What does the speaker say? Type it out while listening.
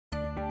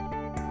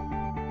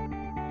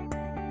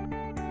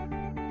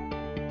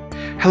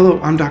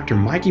Hello, I'm Dr.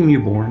 Mikey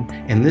Mewborn,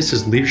 and this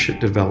is Leadership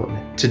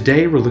Development.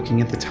 Today we're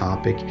looking at the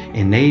topic,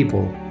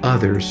 Enable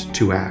Others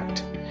to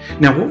Act.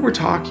 Now, what we're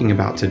talking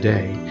about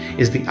today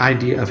is the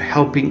idea of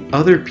helping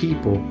other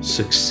people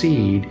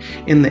succeed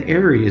in the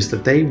areas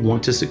that they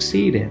want to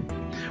succeed in.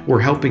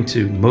 We're helping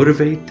to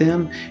motivate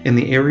them in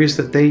the areas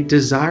that they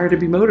desire to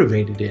be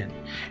motivated in.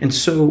 And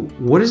so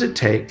what does it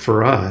take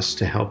for us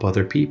to help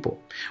other people?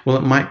 Well,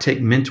 it might take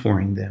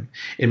mentoring them.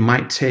 It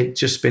might take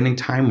just spending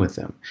time with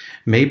them.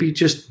 Maybe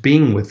just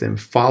being with them,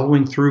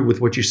 following through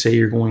with what you say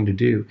you're going to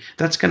do.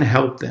 That's going to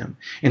help them.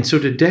 And so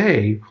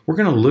today, we're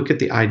going to look at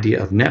the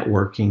idea of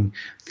networking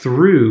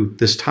through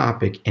this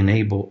topic,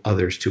 Enable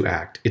Others to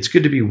Act. It's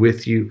good to be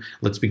with you.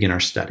 Let's begin our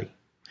study.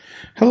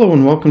 Hello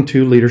and welcome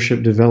to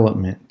Leadership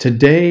Development.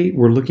 Today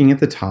we're looking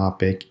at the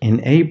topic,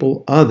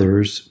 Enable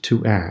Others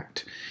to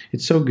Act.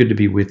 It's so good to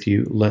be with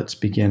you. Let's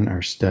begin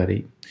our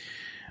study.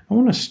 I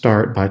want to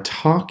start by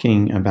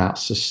talking about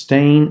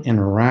sustained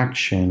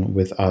interaction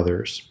with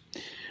others.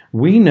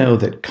 We know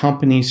that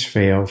companies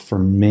fail for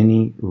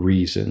many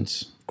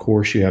reasons. Of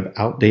course, you have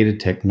outdated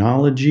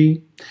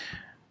technology,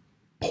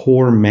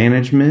 poor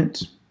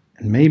management,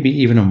 and maybe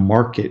even a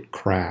market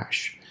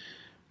crash.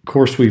 Of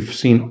course, we've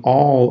seen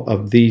all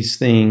of these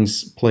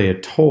things play a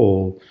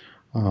toll,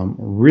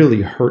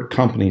 really hurt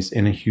companies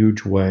in a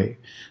huge way.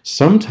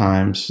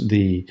 Sometimes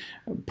the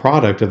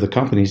product of the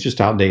company is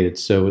just outdated,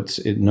 so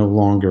it no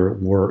longer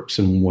works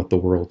in what the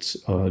world's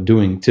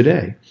doing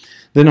today.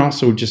 Then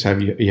also just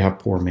you have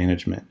poor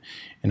management.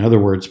 In other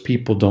words,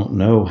 people don't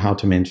know how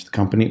to manage the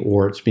company,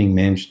 or it's being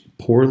managed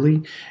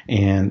poorly,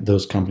 and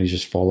those companies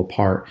just fall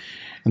apart.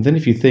 And then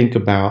if you think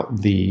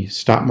about the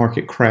stock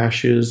market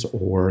crashes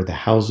or the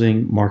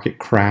housing market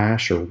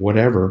crash or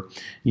whatever,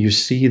 you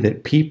see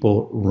that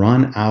people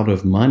run out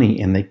of money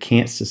and they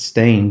can't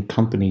sustain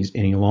companies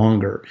any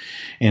longer.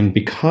 And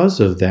because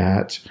of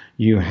that,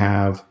 you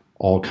have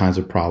all kinds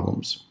of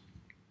problems.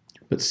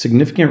 But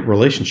significant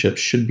relationships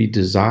should be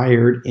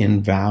desired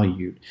and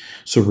valued.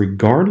 So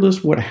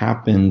regardless what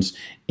happens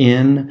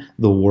in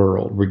the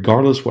world,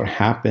 regardless what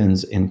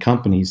happens in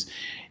companies,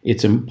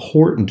 it's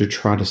important to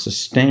try to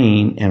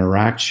sustain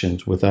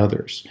interactions with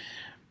others.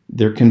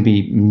 There can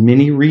be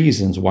many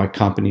reasons why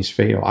companies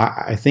fail.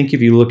 I think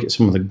if you look at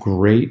some of the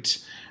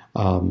great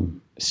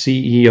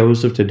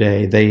CEOs of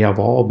today, they have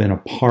all been a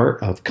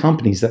part of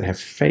companies that have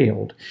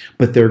failed,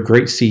 but they're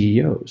great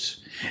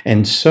CEOs.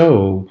 And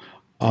so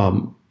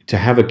to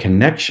have a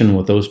connection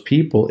with those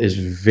people is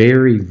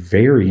very,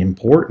 very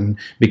important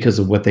because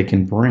of what they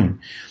can bring.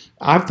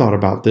 I've thought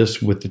about this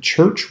with the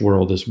church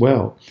world as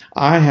well.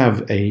 I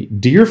have a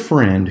dear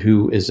friend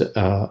who is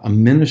a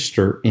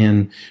minister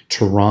in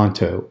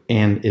Toronto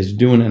and is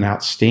doing an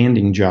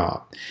outstanding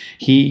job.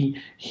 He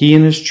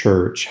and his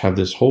church have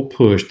this whole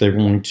push. They're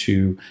going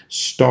to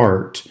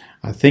start,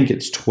 I think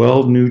it's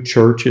 12 new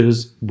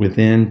churches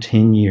within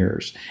 10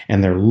 years.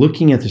 And they're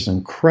looking at this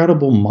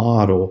incredible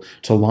model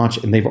to launch,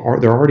 and they're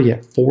already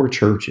at 4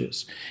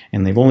 churches.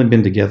 And they've only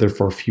been together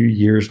for a few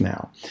years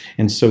now.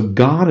 And so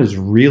God is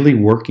really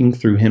working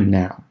through him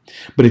now.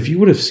 But if you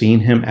would have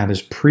seen him at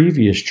his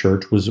previous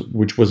church,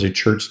 which was a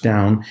church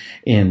down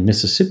in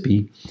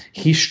Mississippi,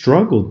 he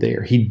struggled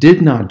there. He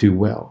did not do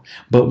well.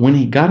 But when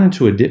he got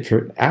into a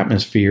different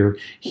atmosphere,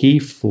 he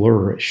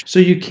flourished. So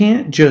you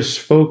can't just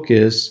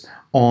focus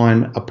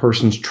on a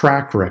person's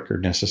track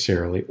record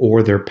necessarily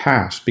or their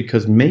past,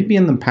 because maybe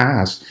in the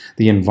past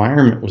the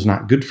environment was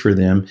not good for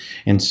them,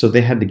 and so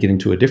they had to get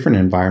into a different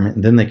environment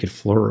and then they could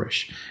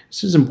flourish.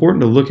 This is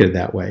important to look at it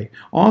that way.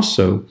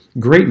 Also,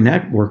 great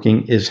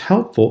networking is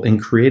helpful in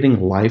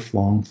creating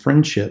lifelong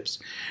friendships.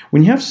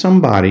 When you have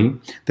somebody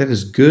that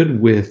is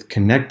good with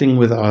connecting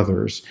with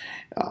others,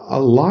 a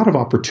lot of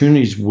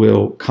opportunities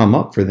will come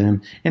up for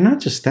them, and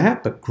not just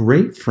that, but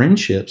great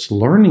friendships,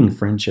 learning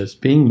friendships,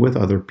 being with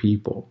other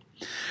people.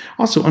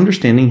 Also,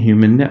 understanding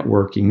human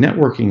networking.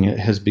 Networking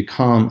has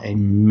become a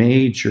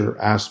major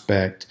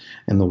aspect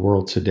in the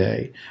world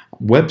today.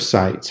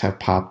 Websites have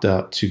popped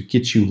up to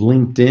get you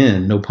linked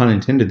in, no pun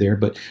intended there,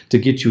 but to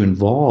get you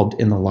involved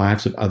in the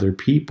lives of other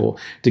people,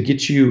 to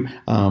get you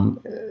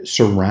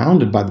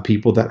surrounded by the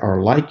people that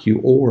are like you,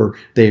 or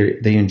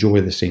they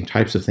enjoy the same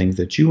types of things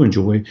that you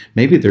enjoy.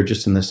 Maybe they're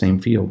just in the same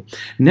field.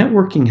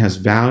 Networking has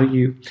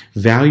value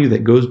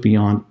that goes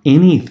beyond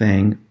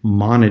anything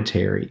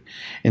monetary.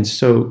 And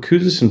so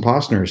Kouzes and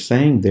Posner are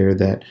saying there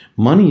that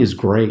money is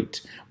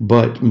great,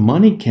 but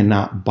money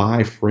cannot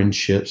buy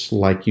friendships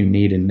like you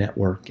need in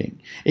networking.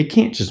 It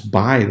can't just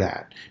buy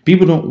that.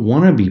 People don't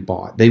want to be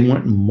bought. They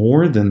want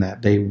more than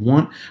that. They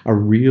want a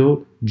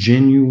real,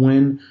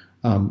 genuine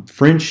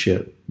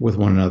friendship with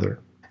one another.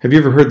 Have you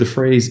ever heard the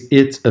phrase,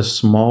 "It's a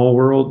small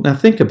world"? Now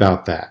think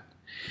about that.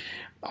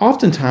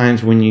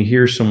 Oftentimes when you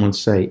hear someone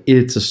say,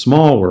 "It's a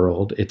small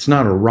world," it's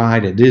not a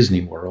ride at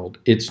Disney World.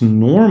 It's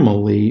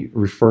normally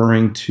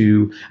referring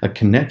to a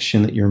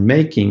connection that you're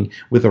making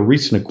with a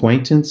recent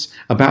acquaintance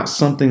about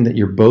something that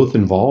you're both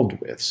involved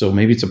with. So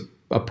maybe it's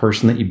a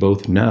person that you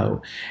both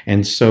know.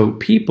 And so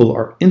people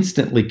are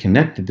instantly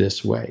connected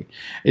this way.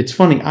 It's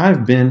funny,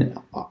 I've been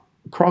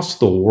across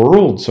the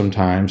world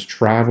sometimes,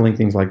 traveling,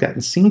 things like that,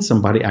 and seeing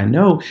somebody I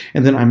know,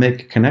 and then I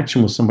make a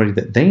connection with somebody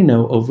that they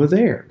know over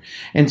there.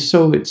 And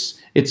so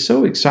it's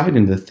so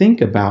exciting to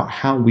think about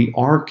how we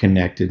are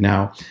connected.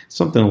 Now,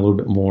 something a little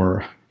bit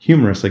more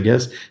humorous, I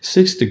guess,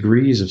 6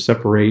 degrees of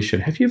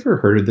separation. Have you ever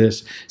heard of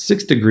this?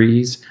 6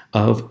 degrees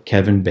of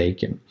Kevin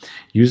Bacon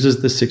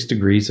uses the 6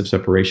 degrees of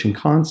separation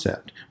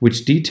concept,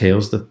 which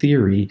details the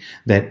theory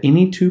that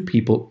any two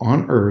people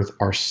on earth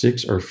are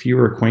 6 or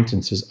fewer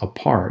acquaintances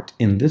apart,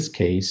 in this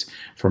case,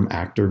 from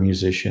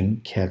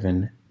actor-musician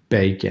Kevin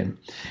Bacon.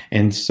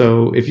 And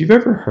so if you've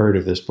ever heard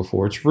of this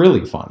before, it's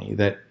really funny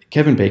that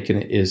Kevin Bacon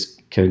is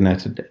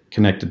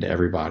connected to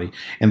everybody,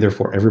 and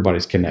therefore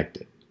everybody's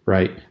connected.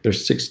 Right?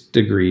 There's 6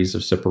 degrees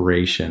of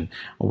separation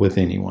with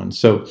anyone.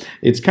 So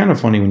it's kind of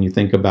funny when you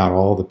think about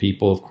all the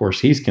people, of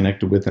course, he's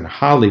connected with in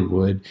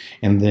Hollywood,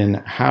 and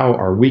then how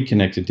are we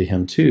connected to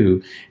him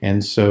too?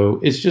 And so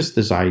it's just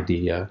this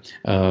idea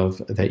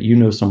of that you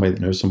know somebody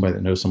that knows somebody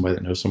that knows somebody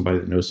that knows somebody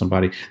that knows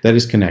somebody that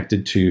is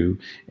connected to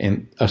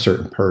a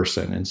certain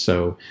person. And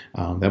so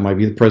that might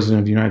be the President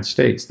of the United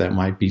States. That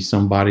might be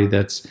somebody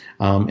that's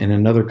in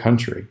another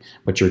country,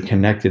 but you're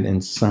connected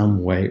in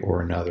some way or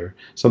another.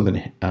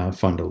 Something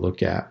fun to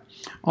look at.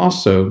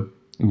 Also,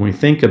 when we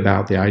think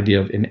about the idea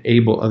of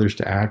enable others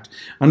to act,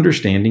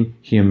 understanding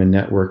human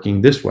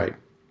networking this way.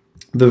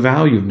 The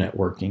value of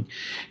networking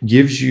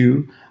gives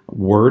you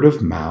word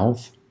of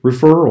mouth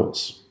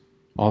referrals.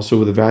 Also,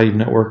 with the value of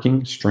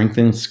networking,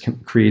 strengthens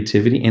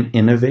creativity and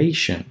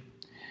innovation.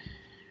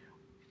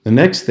 The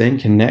next thing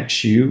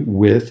connects you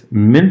with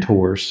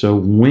mentors. So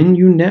when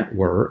you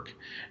network,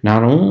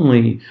 not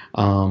only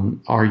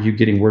are you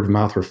getting word of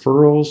mouth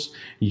referrals,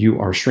 you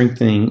are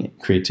strengthening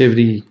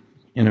creativity,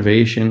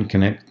 innovation,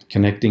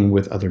 connecting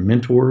with other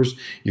mentors,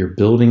 you're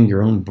building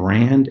your own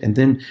brand, and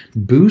then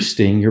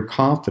boosting your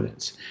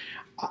confidence.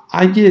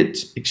 I get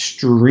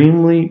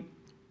extremely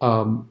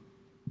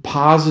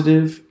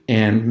positive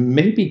and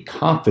maybe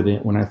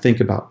confident when I think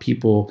about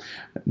people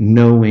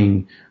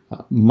knowing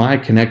my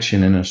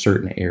connection in a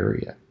certain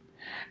area.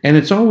 And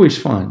it's always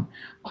fun.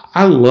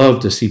 I love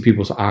to see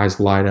people's eyes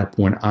light up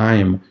when I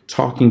am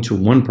talking to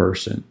one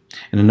person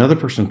and another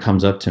person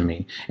comes up to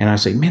me and I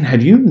say, man,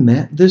 have you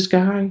met this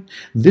guy?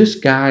 This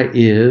guy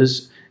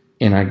is,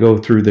 and I go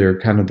through their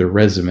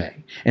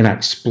resume and I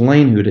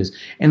explain who it is.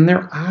 And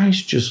their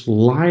eyes just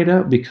light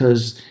up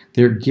because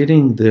they're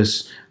getting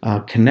this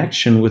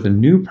connection with a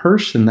new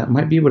person that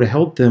might be able to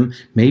help them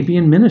maybe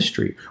in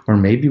ministry or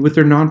maybe with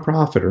their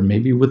nonprofit or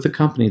maybe with the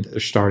company that they're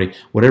starting,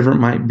 whatever it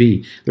might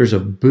be. There's a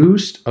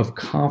boost of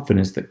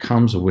confidence that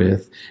comes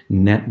with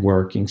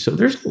networking. So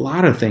there's a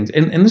lot of things,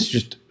 and this is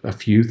just a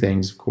few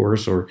things, of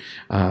course, or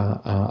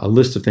a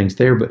list of things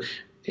there, but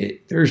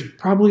there's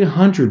probably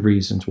 100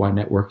 reasons why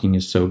networking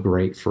is so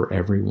great for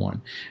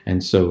everyone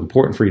and so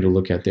important for you to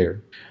look at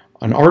there.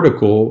 An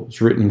article is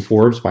written in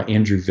Forbes by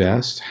Andrew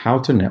Vest, How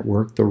to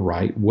Network the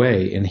Right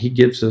Way. And he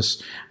gives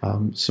us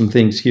some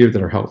things here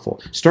that are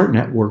helpful. Start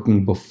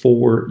networking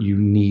before you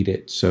need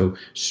it. So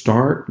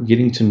start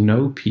getting to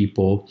know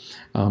people,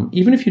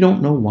 even if you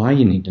don't know why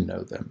you need to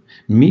know them.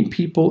 Meet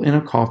people in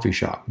a coffee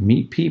shop.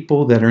 Meet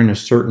people that are in a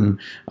certain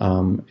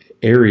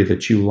area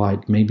that you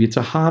like. Maybe it's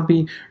a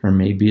hobby or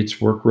maybe it's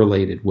work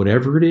related.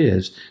 Whatever it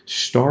is,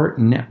 start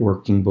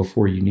networking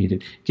before you need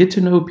it. Get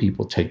to know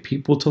people. Take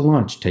people to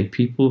lunch. Take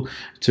people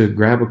to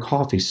grab a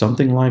coffee,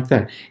 something like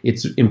that.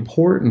 It's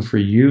important for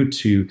you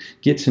to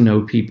get to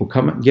know people.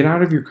 Get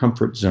out of your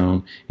comfort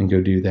zone and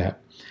go do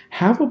that.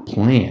 Have a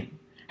plan.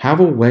 Have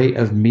a way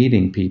of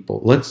meeting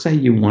people. Let's say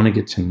you want to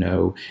get to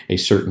know a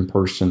certain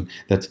person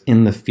that's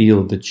in the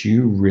field that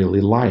you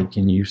really like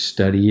and you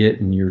study it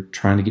and you're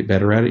trying to get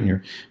better at it and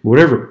you're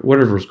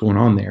whatever is going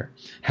on there.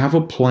 Have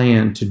a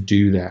plan to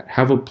do that.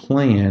 Have a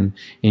plan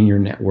in your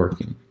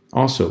networking.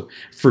 Also,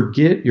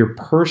 forget your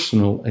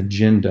personal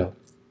agenda.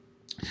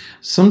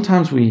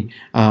 Sometimes we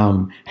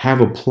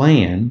have a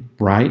plan,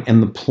 right?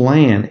 And the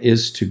plan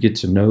is to get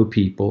to know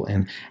people.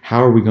 And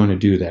how are we going to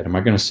do that? Am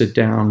I going to sit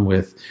down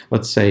with,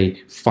 let's say,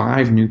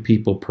 5 new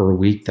people per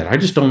week that I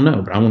just don't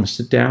know, but I want to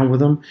sit down with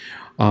them?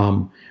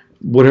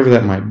 Whatever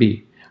that might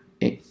be.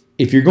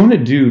 If you're going to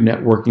do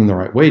networking the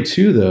right way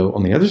too, though,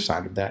 on the other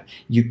side of that,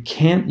 you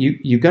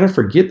got to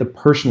forget the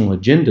personal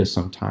agenda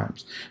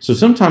sometimes. So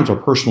sometimes our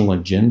personal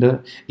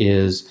agenda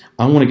is,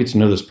 I want to get to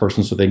know this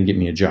person so they can get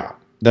me a job.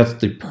 That's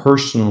the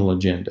personal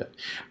agenda.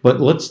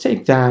 But let's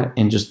take that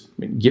and just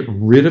get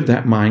rid of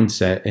that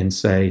mindset and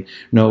say,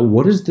 no,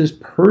 what is this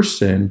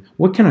person?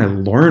 What can I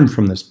learn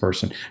from this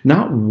person?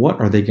 Not what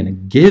are they going to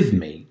give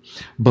me,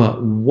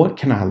 but what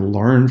can I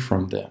learn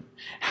from them?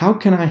 How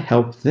can I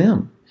help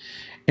them?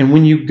 And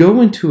when you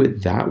go into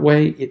it that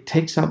way, it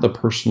takes out the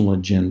personal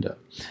agenda.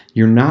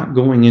 You're not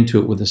going into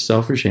it with a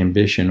selfish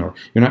ambition, or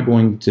you're not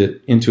going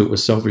into it with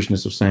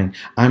selfishness of saying,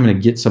 I'm going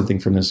to get something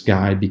from this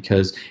guy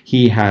because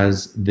he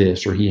has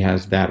this or he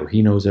has that or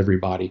he knows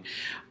everybody.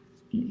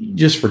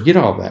 Just forget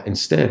all that.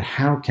 Instead,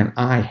 how can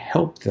I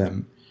help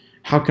them?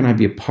 How can I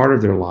be a part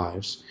of their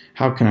lives?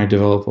 How can I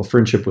develop a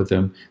friendship with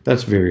them?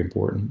 That's very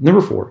important.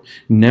 Number 4,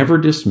 never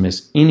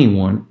dismiss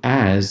anyone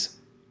as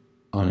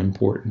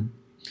unimportant.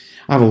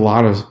 I have a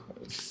lot of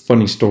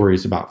funny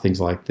stories about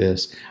things like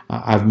this.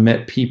 I've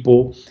met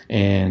people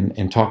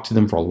and talked to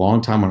them for a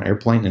long time on an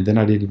airplane, and then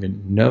I didn't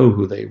even know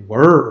who they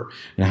were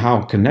and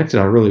how connected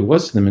I really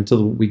was to them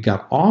until we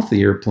got off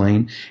the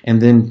airplane,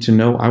 and then to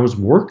know I was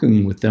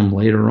working with them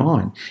later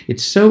on.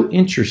 It's so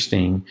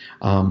interesting.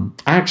 I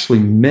actually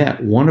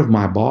met one of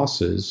my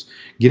bosses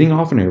getting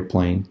off an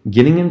airplane,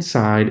 getting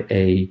inside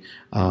a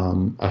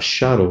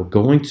shuttle,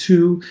 going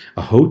to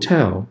a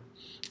hotel,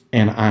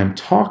 and I'm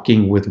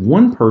talking with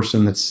one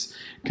person that's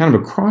kind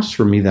of across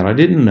from me that I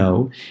didn't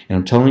know, and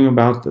I'm telling them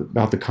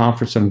about the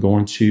conference I'm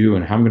going to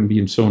and how I'm going to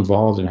be so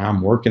involved and how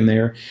I'm working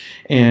there.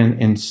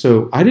 And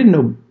so I didn't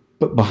know,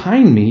 but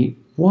behind me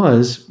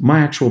was my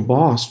actual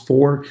boss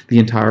for the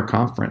entire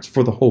conference,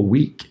 for the whole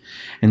week.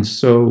 And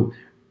so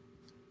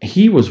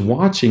he was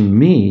watching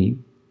me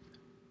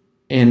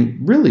and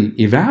really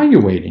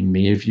evaluating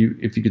me, if you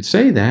could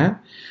say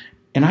that.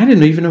 And I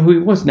didn't even know who he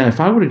was. Now, if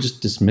I would have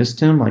just dismissed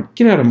him, like,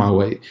 get out of my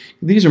way,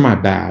 these are my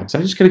bags, I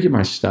just got to get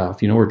my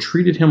stuff, or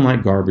treated him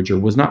like garbage, or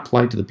was not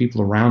polite to the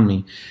people around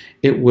me,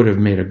 it would have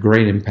made a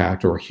great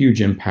impact, or a huge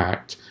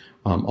impact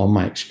on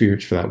my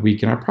experience for that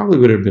week. And I probably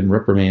would have been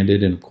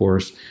reprimanded and, of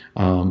course,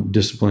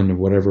 disciplined in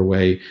whatever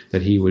way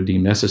that he would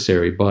deem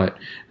necessary. But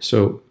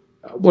so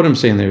what I'm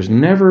saying there is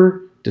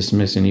never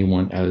dismiss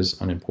anyone as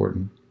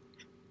unimportant.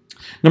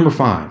 Number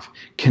 5,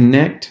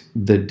 connect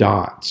the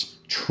dots.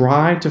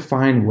 Try to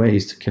find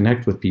ways to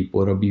connect with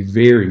people. It'll be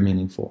very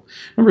meaningful.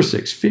 Number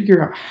 6,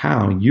 figure out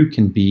how you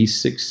can be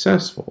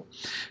successful.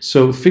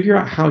 So figure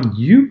out how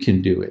you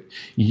can do it.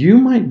 You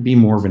might be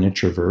more of an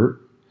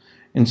introvert,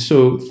 and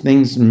so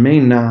things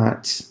may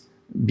not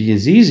be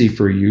as easy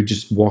for you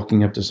just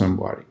walking up to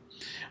somebody.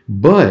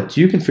 But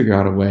you can figure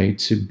out a way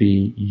to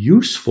be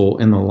useful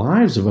in the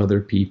lives of other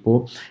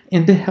people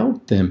and to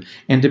help them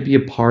and to be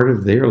a part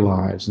of their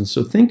lives. And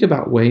so think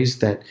about ways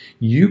that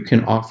you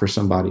can offer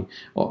somebody.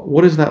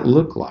 What does that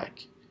look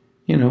like?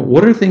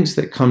 What are things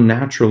that come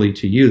naturally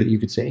to you that you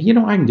could say,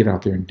 I can get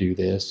out there and do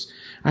this.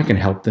 I can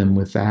help them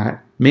with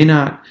that. May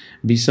not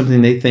be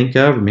something they think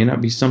of, or may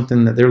not be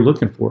something that they're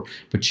looking for,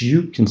 but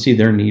you can see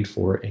their need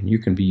for it and you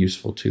can be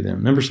useful to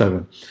them. Number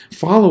 7,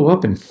 follow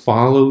up and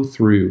follow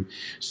through.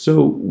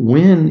 So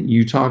when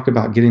you talk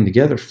about getting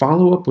together,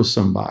 follow up with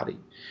somebody.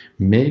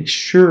 Make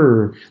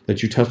sure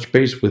that you touch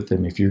base with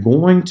them. If you're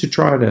going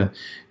to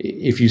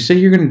if you say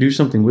you're going to do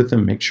something with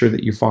them, make sure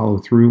that you follow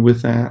through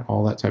with that,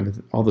 all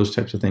those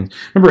types of things.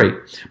 Number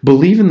 8,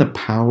 believe in the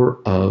power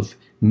of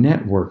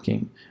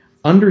networking.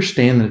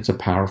 Understand that it's a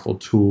powerful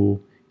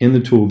tool in the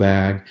tool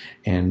bag,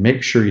 and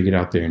make sure you get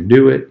out there and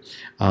do it.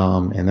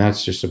 And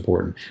that's just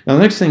important. Now,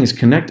 the next thing is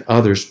connect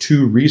others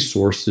to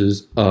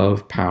resources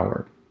of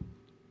power.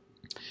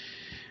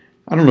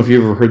 I don't know if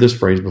you've ever heard this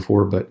phrase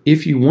before, but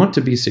if you want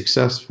to be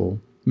successful,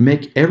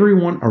 make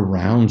everyone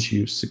around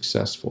you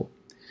successful.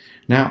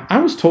 Now,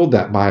 I was told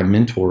that by a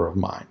mentor of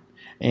mine,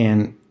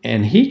 and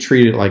he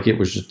treated it like it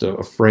was just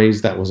a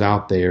phrase that was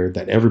out there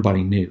that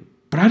everybody knew,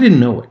 but I didn't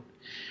know it.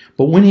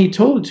 But when he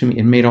told it to me,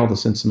 it made all the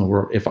sense in the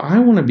world. If I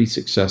want to be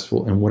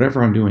successful in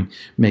whatever I'm doing,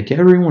 make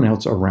everyone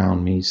else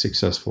around me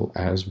successful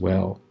as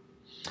well.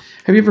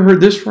 Have you ever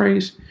heard this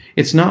phrase?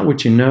 It's not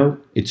what you know,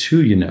 it's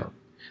who you know.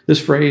 This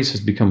phrase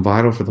has become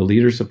vital for the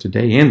leaders of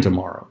today and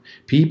tomorrow.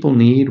 People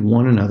need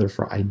one another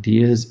for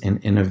ideas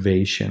and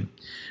innovation.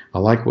 I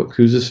like what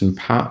Kouzes and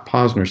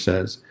Posner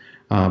says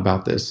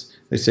about this.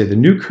 They say the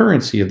new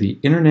currency of the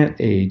internet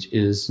age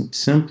is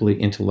simply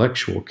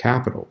intellectual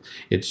capital.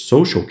 It's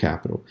social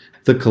capital,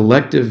 the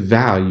collective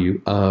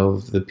value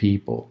of the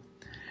people.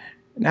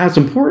 Now, it's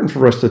important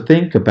for us to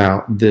think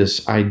about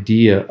this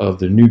idea of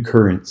the new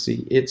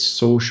currency. It's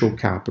social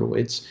capital.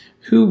 It's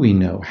who we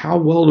know. How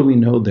well do we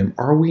know them?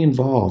 Are we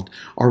involved?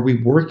 Are we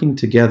working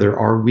together?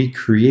 Are we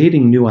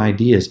creating new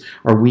ideas?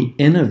 Are we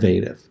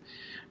innovative?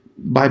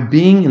 By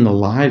being in the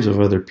lives of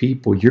other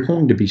people, you're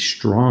going to be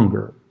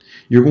stronger.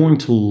 You're going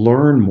to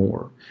learn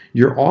more.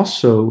 You're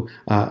also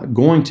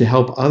going to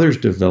help others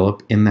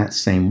develop in that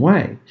same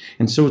way.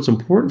 And so it's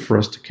important for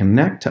us to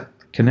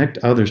connect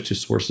others to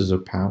sources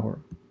of power.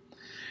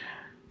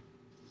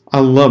 I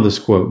love this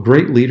quote.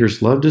 Great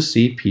leaders love to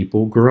see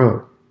people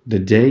grow. The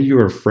day you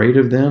are afraid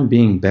of them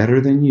being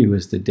better than you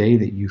is the day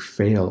that you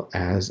fail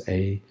as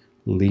a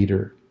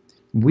leader.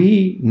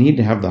 We need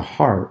to have the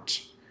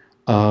heart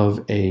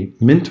of a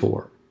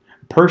mentor,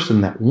 a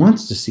person that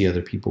wants to see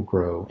other people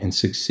grow and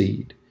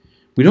succeed.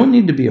 We don't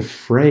need to be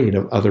afraid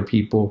of other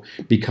people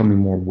becoming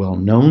more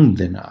well-known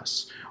than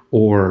us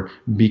or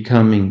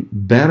becoming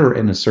better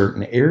in a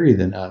certain area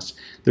than us.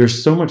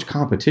 There's so much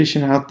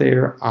competition out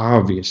there,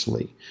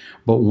 obviously,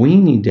 but we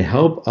need to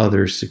help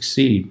others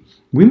succeed.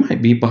 We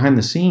might be behind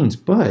the scenes,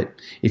 but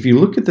if you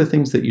look at the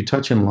things that you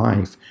touch in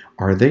life,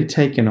 are they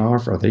taking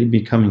off? Are they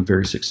becoming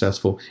very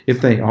successful?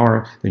 If they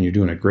are, then you're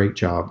doing a great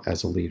job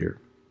as a leader.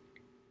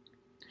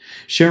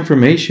 Share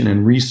information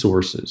and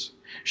resources.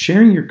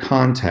 Sharing your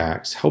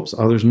contacts helps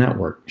others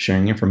network.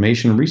 Sharing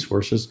information and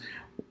resources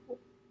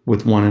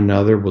with one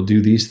another will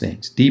do these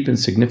things: deepen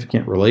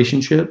significant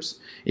relationships,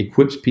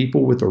 equips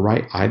people with the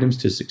right items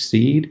to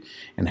succeed,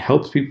 and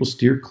helps people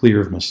steer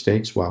clear of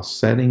mistakes while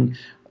setting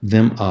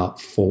them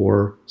up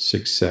for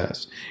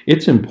success.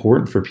 It's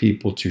important for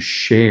people to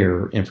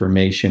share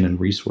information and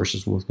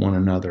resources with one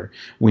another.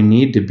 We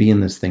need to be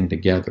in this thing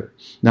together.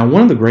 Now,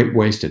 one of the great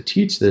ways to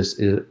teach this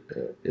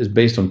is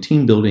based on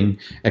team building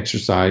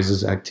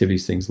exercises,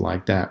 activities, things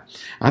like that.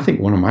 I think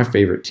one of my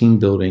favorite team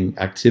building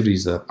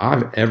activities that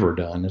I've ever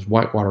done is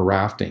whitewater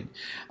rafting.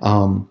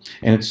 And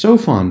it's so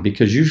fun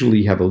because usually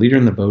you have a leader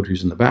in the boat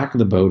who's in the back of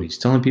the boat. He's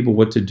telling people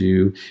what to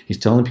do. He's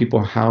telling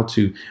people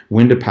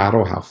when to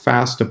paddle, how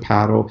fast to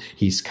paddle.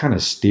 He's kind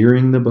of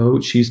steering the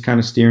boat. She's kind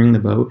of steering the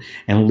boat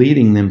and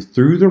leading them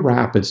through the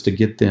rapids to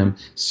get them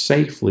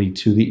safely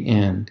to the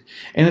end.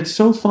 And it's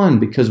so fun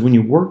because when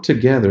you work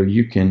together,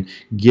 you can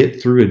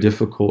get through a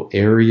difficult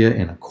area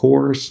in a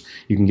course.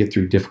 You can get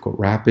through difficult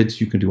rapids.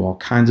 You can do all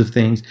kinds of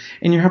things.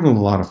 And you're having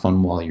a lot of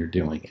fun while you're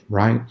doing it,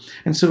 right?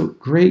 And so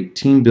great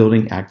team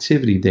building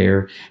activity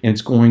there. And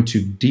it's going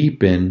to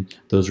deepen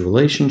those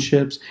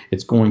relationships.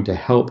 It's going to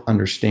help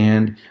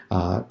understand,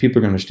 people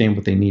are going to understand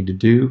what they need to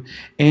do.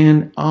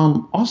 And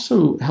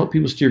also help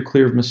people steer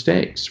clear of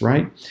mistakes,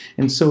 right?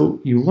 And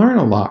so you learn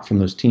a lot from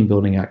those team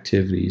building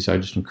activities. I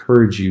just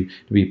encourage you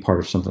to be part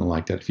of something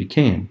like that if you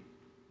can.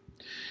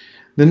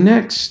 The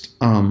next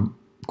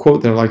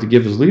quote that I like to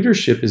give as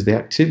leadership is the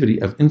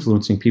activity of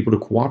influencing people to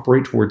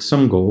cooperate towards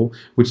some goal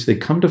which they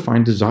come to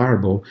find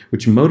desirable,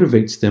 which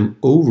motivates them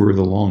over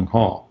the long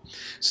haul.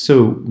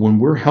 So when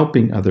we're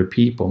helping other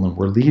people and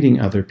we're leading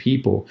other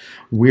people,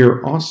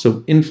 we're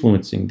also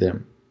influencing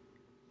them.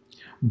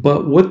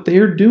 But what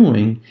they're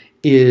doing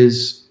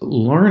is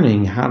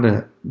learning how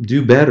to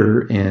do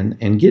better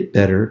and get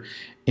better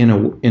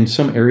in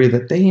some area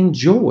that they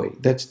enjoy,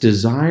 that's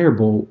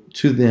desirable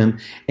to them,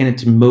 and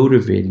it's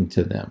motivating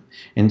to them.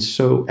 And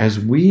so as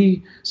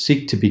we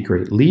seek to be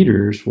great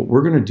leaders, what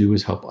we're going to do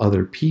is help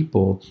other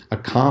people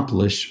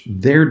accomplish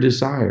their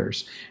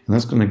desires. And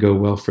that's going to go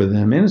well for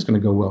them, and it's going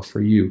to go well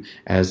for you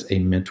as a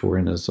mentor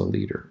and as a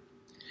leader.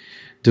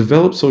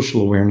 Develop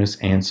social awareness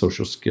and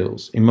social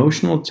skills.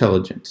 Emotional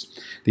intelligence,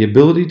 the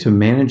ability to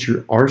manage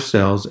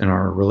ourselves and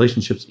our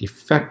relationships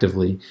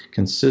effectively,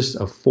 consists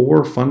of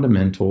 4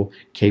 fundamental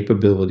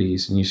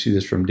capabilities. And you see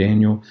this from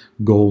Daniel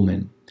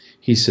Goleman.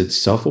 He said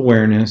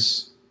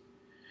self-awareness,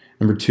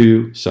 number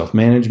 2,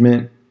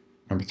 self-management,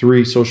 number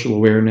 3, social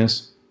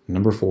awareness,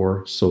 number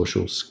 4,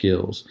 social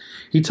skills.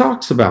 He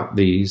talks about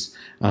these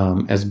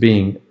as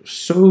being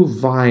so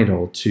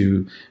vital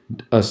to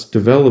us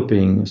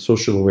developing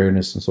social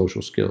awareness and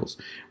social skills.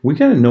 We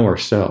got to know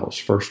ourselves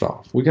first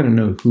off. We got to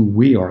know who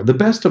we are, the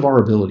best of our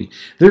ability.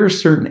 There are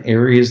certain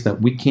areas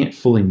that we can't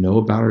fully know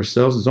about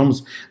ourselves. It's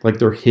almost like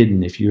they're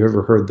hidden. If you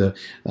ever heard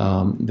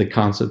the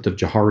concept of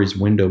Johari's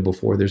window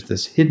before, there's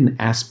this hidden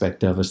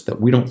aspect of us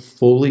that we don't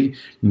fully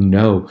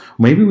know.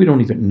 Maybe we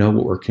don't even know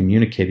what we're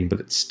communicating, but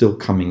it's still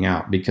coming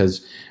out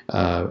because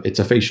it's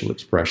a facial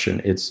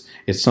expression. It's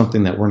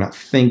something that we're not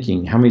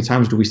thinking. How many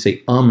times do we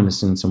say in a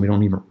sentence and we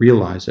don't even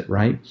realize it,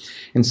 right?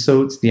 And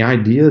so it's the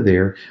idea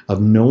there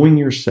of knowing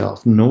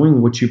yourself,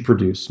 knowing what you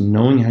produce,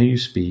 knowing how you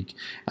speak,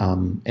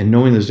 and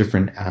knowing those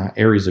different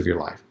areas of your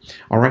life.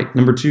 All right,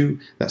 number 2,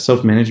 that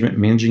self-management,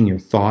 managing your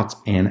thoughts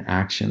and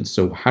actions.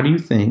 So how do you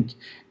think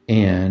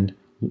and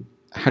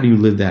how do you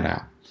live that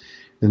out?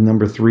 Then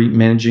number 3,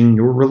 managing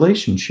your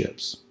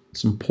relationships.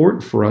 It's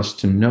important for us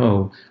to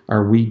know,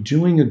 are we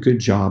doing a good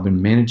job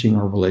in managing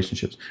our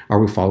relationships? Are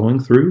we following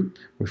through?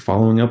 Are we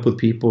following up with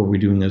people? Are we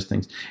doing those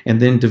things? And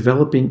then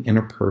developing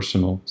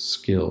interpersonal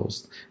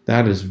skills.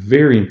 That is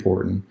very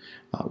important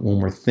when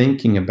we're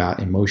thinking about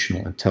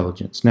emotional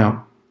intelligence.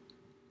 Now,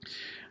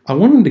 I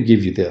wanted to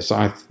give you this.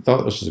 I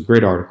thought this was a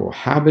great article.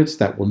 Habits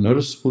that will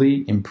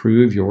noticeably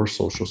improve your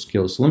social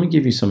skills. So let me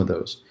give you some of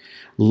those.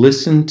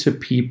 Listen to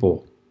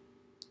people.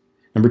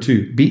 Number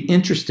 2, be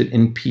interested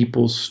in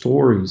people's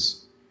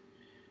stories.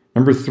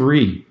 Number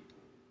 3,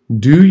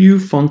 do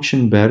you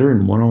function better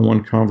in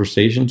one-on-one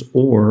conversations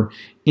or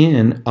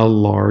in a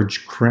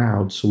large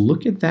crowd? So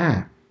look at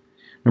that.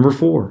 Number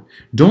 4,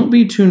 don't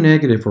be too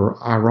negative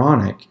or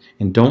ironic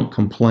and don't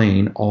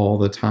complain all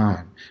the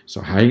time.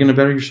 So how are you going to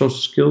better your social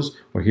skills?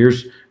 Well,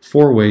 here's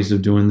 4 ways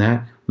of doing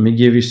that. Let me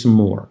give you some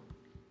more.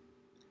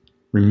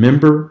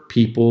 Remember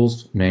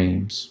people's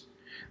names.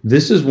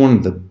 This is one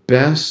of the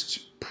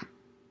best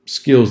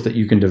skills that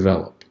you can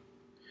develop,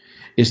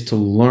 is to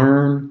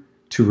learn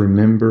to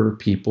remember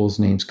people's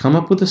names. Come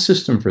up with a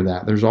system for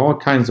that. There's all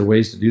kinds of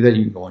ways to do that.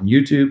 You can go on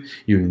YouTube,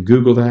 you can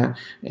Google that,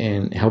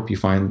 and help you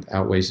find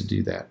out ways to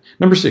do that.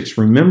 Number 6,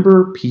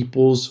 remember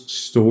people's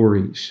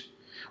stories.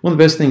 One of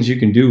the best things you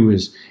can do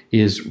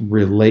is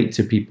relate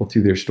to people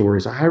through their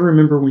stories. I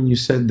remember when you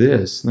said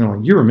this. And they're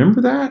like, you remember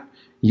that?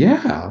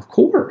 Yeah, of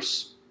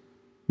course.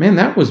 Man,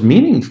 that was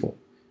meaningful.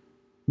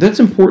 That's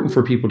important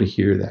for people to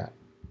hear that.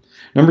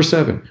 Number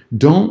 7,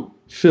 don't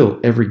fill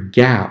every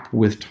gap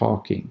with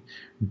talking.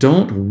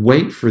 Don't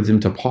wait for them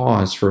to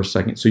pause for a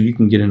second so you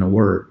can get in a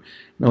word.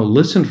 No,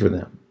 listen for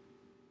them.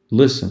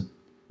 Listen.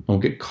 Don't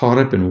get caught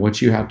up in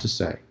what you have to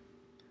say.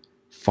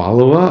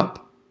 Follow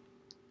up.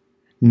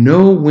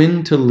 Know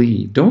when to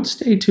leave. Don't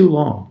stay too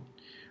long.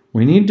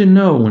 We need to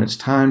know when it's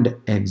time to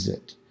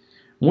exit.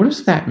 What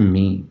does that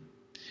mean?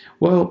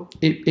 Well,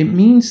 it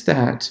means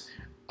that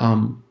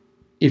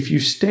if you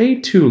stay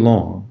too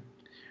long,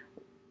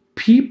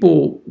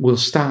 people will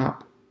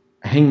stop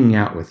hanging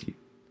out with you.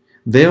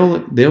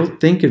 They'll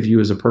think of you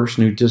as a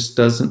person who just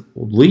doesn't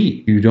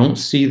leave. You don't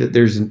see that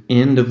there's an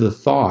end of the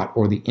thought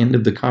or the end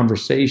of the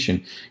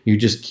conversation. You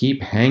just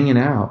keep hanging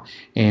out,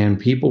 and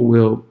people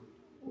will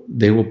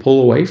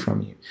pull away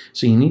from you.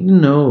 So you need to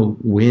know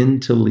when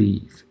to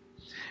leave.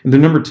 And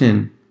then number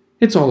 10,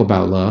 it's all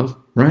about love,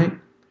 right?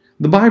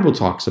 The Bible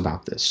talks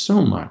about this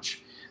so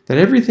much, that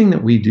everything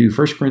that we do,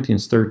 1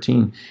 Corinthians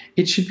 13,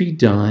 it should be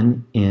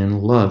done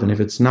in love. And if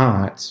it's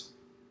not,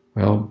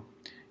 well,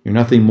 you're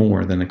nothing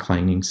more than a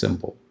clanging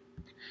cymbal.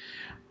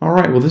 All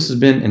right, well, this has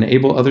been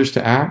Enable Others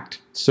to Act.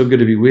 It's so good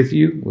to be with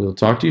you. We'll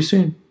talk to you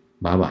soon.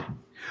 Bye-bye.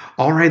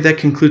 All right, that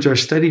concludes our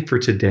study for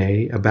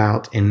today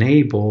about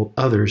enable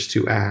others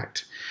to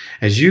act.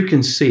 As you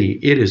can see,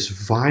 it is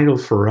vital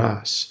for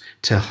us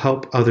to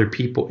help other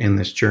people in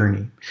this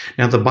journey.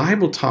 Now, the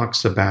Bible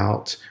talks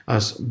about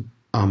us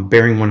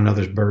bearing one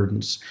another's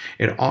burdens.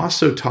 It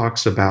also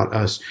talks about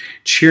us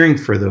cheering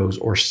for those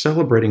or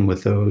celebrating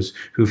with those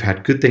who've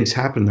had good things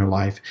happen in their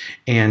life,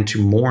 and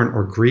to mourn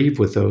or grieve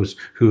with those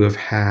who have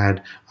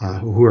had,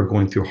 who are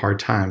going through hard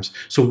times.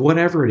 So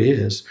whatever it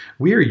is,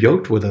 we are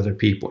yoked with other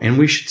people, and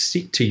we should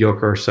seek to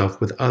yoke ourselves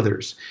with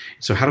others.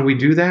 So how do we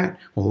do that?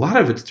 Well, a lot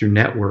of it's through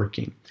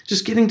networking.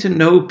 Just getting to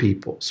know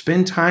people,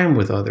 spend time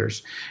with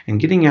others, and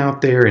getting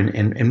out there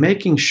and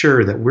making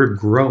sure that we're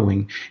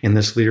growing in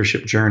this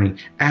leadership journey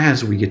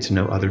as we get to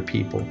know other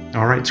people.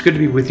 All right, it's good to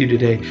be with you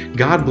today.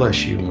 God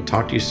bless you, and we'll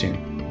talk to you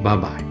soon.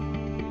 Bye-bye.